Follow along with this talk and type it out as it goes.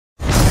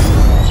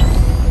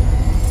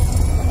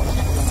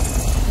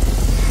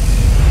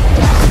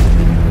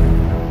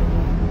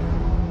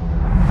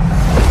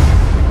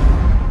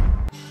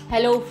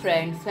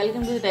friends,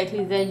 welcome to the Tech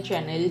Design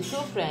channel.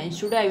 So friends,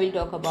 today I will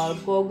talk about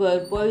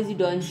COUGAR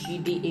Poseidon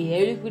GT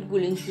AI liquid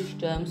cooling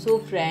system. So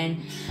friend,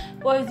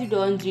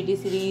 Poseidon GT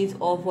series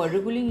of water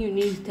cooling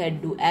units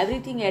that do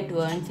everything at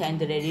once, and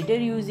the radiator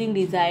using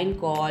design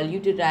called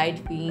uterite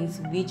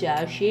fins, which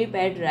are shaped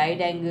at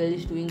right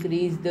angles to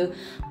increase the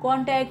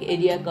contact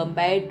area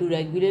compared to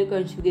regular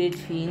configured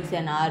fins,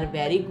 and are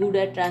very good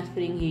at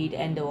transferring heat.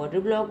 And the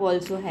water block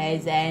also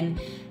has an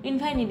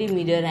infinity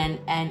mirror and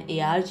an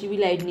ARGB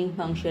lighting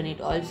function.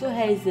 It also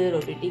has a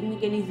rotating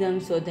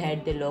mechanism so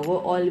that the logo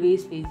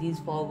always faces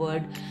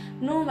forward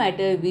no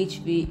matter which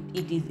way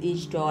it is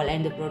installed.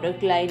 And the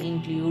product line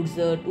includes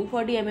a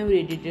 240mm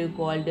radiator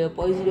called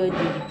Poseidon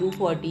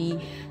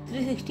GT240,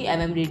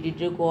 360mm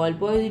radiator called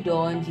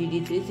Poseidon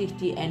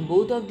GT360, and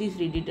both of these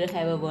radiators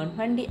have a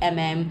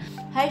 120mm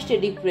high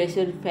static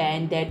pressure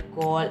fan that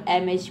called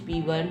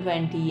MHP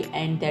 120,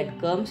 and that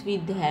comes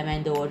with them.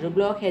 And the water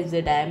block has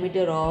a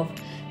diameter of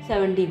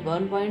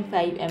 71.5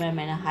 mm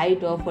and a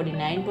height of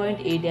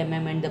 49.8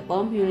 mm, and the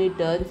pump unit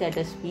turns at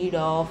a speed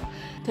of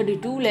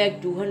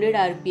 32,200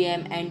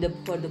 rpm. And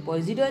for the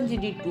Poseidon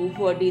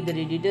GT240, the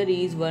radiator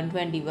is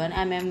 121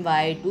 mm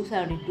wide,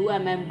 272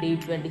 mm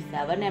deep,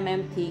 27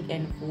 mm thick,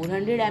 and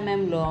 400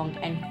 mm long.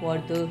 And for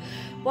the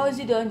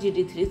Poseidon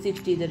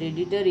GT360, the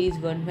radiator is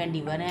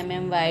 121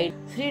 mm wide,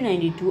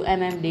 392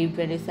 mm deep,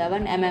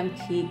 27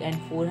 mm thick,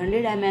 and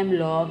 400 mm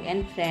long.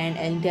 And friend,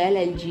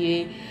 Intel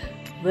LGA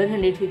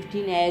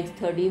 115X,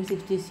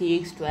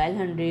 1366,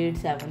 1200,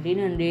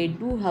 1700,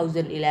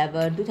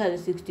 2011,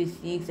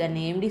 2066, and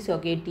AMD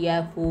socket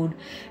TR4,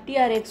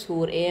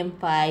 TRX4,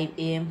 AM5,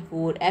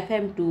 AM4,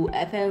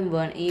 FM2,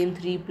 FM1,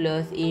 AM3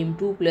 plus,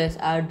 AM2 plus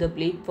are the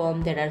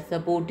platforms that are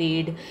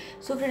supported.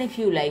 So friend, if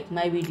you like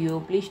my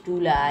video, please do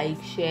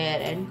like, share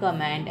and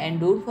comment, and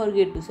don't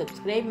forget to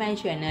subscribe my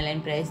channel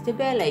and press the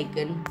bell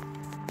icon.